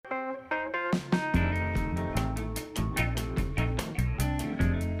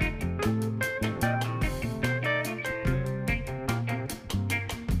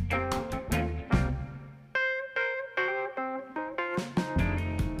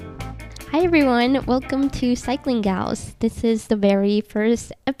Hi everyone, welcome to Cycling Gals. This is the very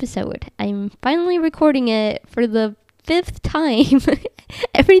first episode. I'm finally recording it for the fifth time.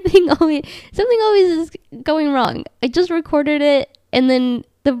 Something always is going wrong. I just recorded it and then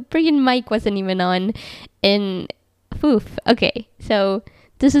the freaking mic wasn't even on. And poof. Okay, so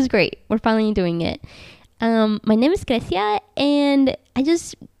this is great. We're finally doing it. My name is Grecia, and I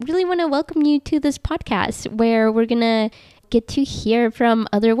just really want to welcome you to this podcast where we're gonna get to hear from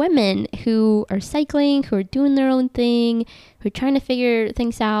other women who are cycling, who are doing their own thing, who are trying to figure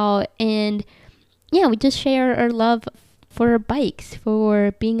things out. And yeah, we just share our love for bikes,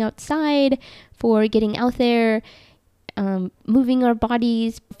 for being outside, for getting out there, moving our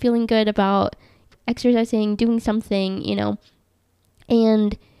bodies, feeling good about exercising, doing something,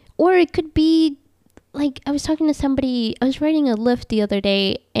 and or it could be like I was talking to somebody, I was riding a Lyft the other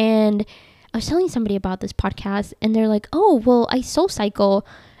day, and I was telling somebody about this podcast, and they're like, oh, well, I soul cycle.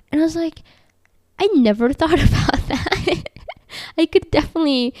 And I was like, I never thought about that. I could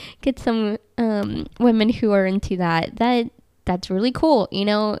definitely get some women who are into that. That's really cool.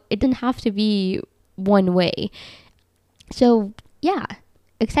 It didn't have to be one way. So yeah,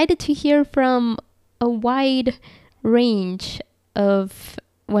 excited to hear from a wide range of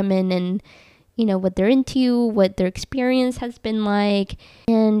women and what they're into, what their experience has been like,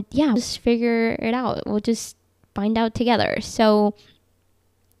 and yeah, just figure it out. We'll just find out together. So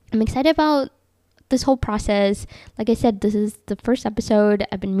I'm excited about this whole process. Like I said, this is the first episode.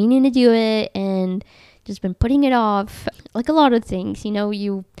 I've been meaning to do it and just been putting it off. Like a lot of things,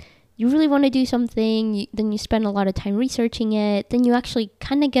 you really want to do something, then you spend a lot of time researching it, then you actually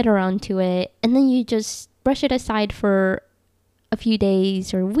kind of get around to it, and then you just brush it aside for a few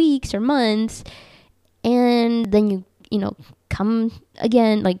days or weeks or months, and then you come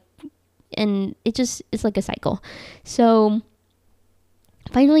again, and it's like a cycle. So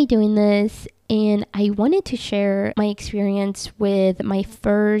finally doing this, and I wanted to share my experience with my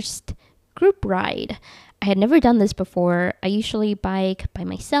first group ride. I had never done this before. I usually bike by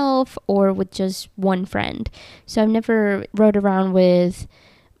myself or with just one friend, so I've never rode around with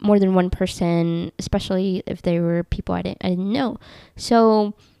more than one person, especially if they were people I didn't know.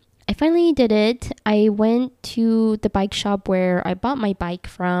 So I finally did it. I went to the bike shop where I bought my bike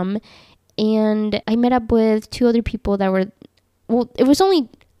from, and I met up with two other people there was only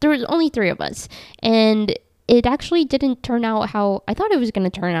three of us, and it actually didn't turn out how I thought it was going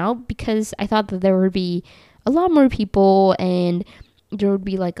to turn out, because I thought that there would be a lot more people and there would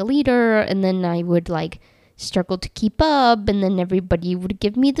be like a leader, and then I would struggle to keep up, and then everybody would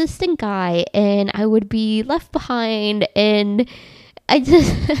give me the stink eye and I would be left behind, and I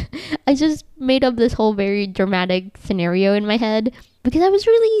just made up this whole very dramatic scenario in my head, because I was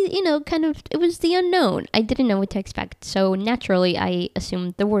really, it was the unknown. I didn't know what to expect, so naturally I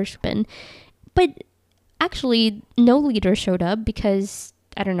assumed the worst been. But actually no leader showed up, because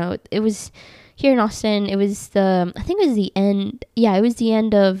I don't know, it was here in Austin, it was the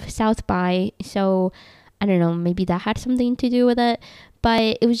end of South by, so I don't know, maybe that had something to do with it,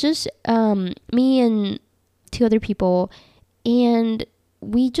 but it was just me and two other people, and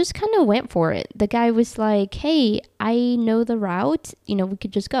we just kind of went for it. The guy was like, hey, I know the route, we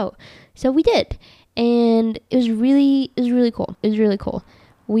could just go. So we did, and it was really cool. It was really cool.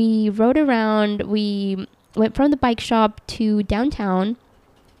 We rode around, we went from the bike shop to downtown,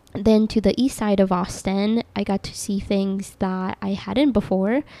 then to the east side of Austin. I got to see things that I hadn't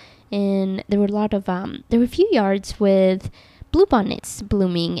before, and there were a few yards with bluebonnets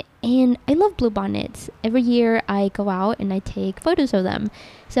blooming, and I love bluebonnets. Every year I go out and I take photos of them,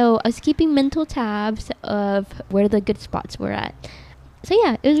 so I was keeping mental tabs of where the good spots were at. So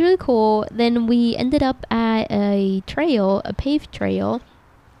yeah, it was really cool. Then we ended up at a paved trail,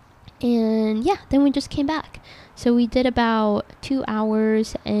 and yeah, then we just came back. So we did about 2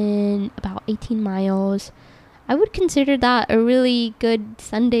 hours and about 18 miles. I would consider that a really good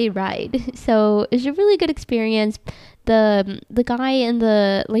Sunday ride. So it was a really good experience. The guy and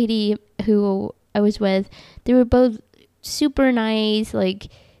the lady who I was with, they were both super nice,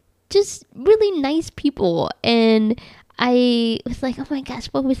 just really nice people. And I was like, oh my gosh,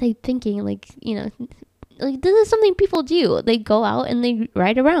 what was I thinking? This is something people do. They go out and they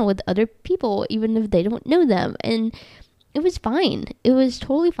ride around with other people, even if they don't know them. And it was fine. It was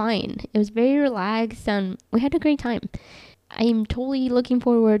totally fine. It was very relaxed, and we had a great time. I'm totally looking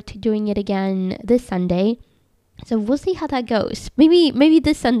forward to doing it again this Sunday. So we'll see how that goes. Maybe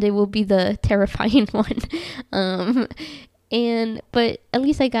this Sunday will be the terrifying one. But at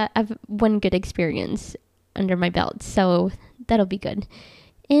least I've one good experience under my belt, so that'll be good.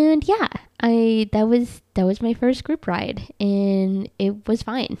 And yeah, that was my first group ride, and it it was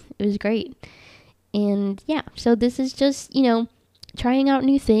fine. It was great. And yeah, so this is just, trying out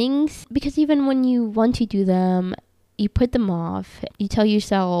new things, because even when you want to do them, you put them off. You tell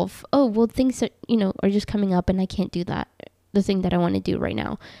yourself, oh, well, things are just coming up and I can't do the thing that I want to do right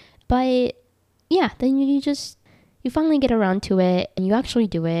now. But yeah, then you finally get around to it and you actually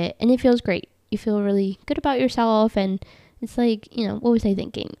do it, and it feels great. You feel really good about yourself, and it's like, what was I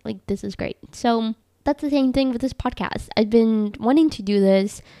thinking? Like, this is great. So that's the same thing with this podcast. I've been wanting to do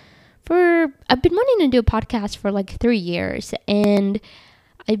this I've been wanting to do a podcast for like 3 years, and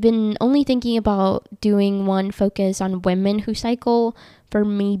I've been only thinking about doing one focus on women who cycle for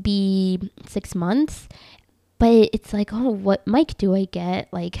maybe 6 months. But it's like, oh, what mic do I get?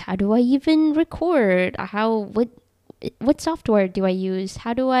 Like, how do I even record? What software do I use?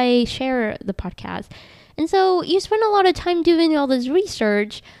 How do I share the podcast? And so you spend a lot of time doing all this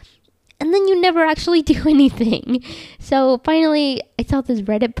research, and then you never actually do anything. So finally, I saw this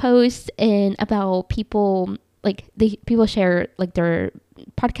Reddit post about people, like, people share like their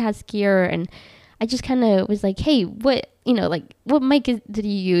podcast gear, and I just kind of was like, hey, what mic did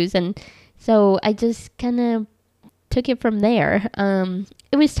you use? And so I just kind of took it from there.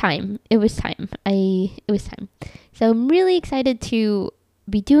 It was time. So I'm really excited to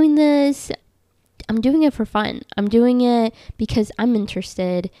be doing this. I'm doing it for fun. I'm doing it because I'm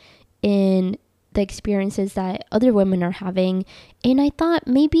interested in the experiences that other women are having. And I thought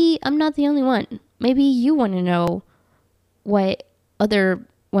maybe I'm not the only one. Maybe you want to know what other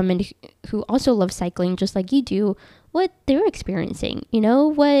women who also love cycling just like you do, what they're experiencing,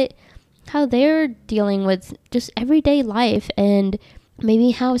 how they're dealing with just everyday life, and maybe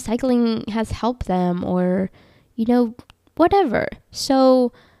how cycling has helped them, or, whatever.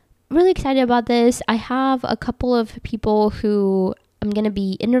 So really excited about this. I have a couple of people who I'm going to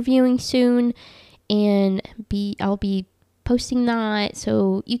be interviewing soon, and I'll be posting that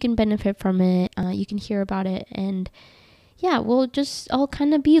so you can benefit from it. You can hear about it, and yeah, we'll just all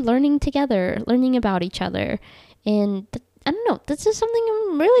kind of be learning together, learning about each other. And I don't know, that's just something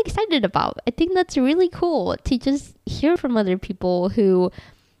I'm really excited about. I think that's really cool to just hear from other people who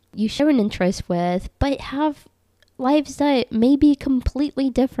you share an interest with, but have lives that may be completely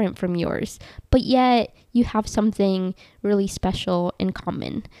different from yours, but yet you have something really special in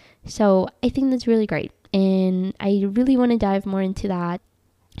common. So I think that's really great, and I really want to dive more into that.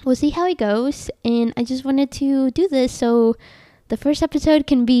 We'll see how it goes, and I just wanted to do this so the first episode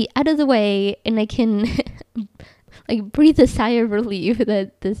can be out of the way, and I can like breathe a sigh of relief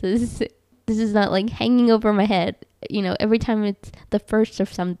that this is not like hanging over my head. Every time it's the first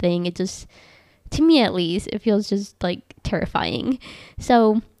of something, it just, to me at least, it feels just like terrifying.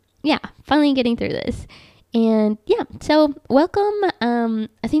 So yeah, finally getting through this. And yeah, so welcome.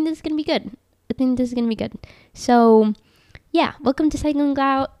 I think this is going to be good. So yeah, welcome to Cycling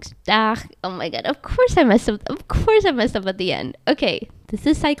Gals. Oh my god, of course I messed up at the end. Okay, this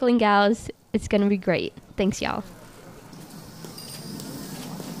is Cycling Gals. It's going to be great. Thanks, y'all.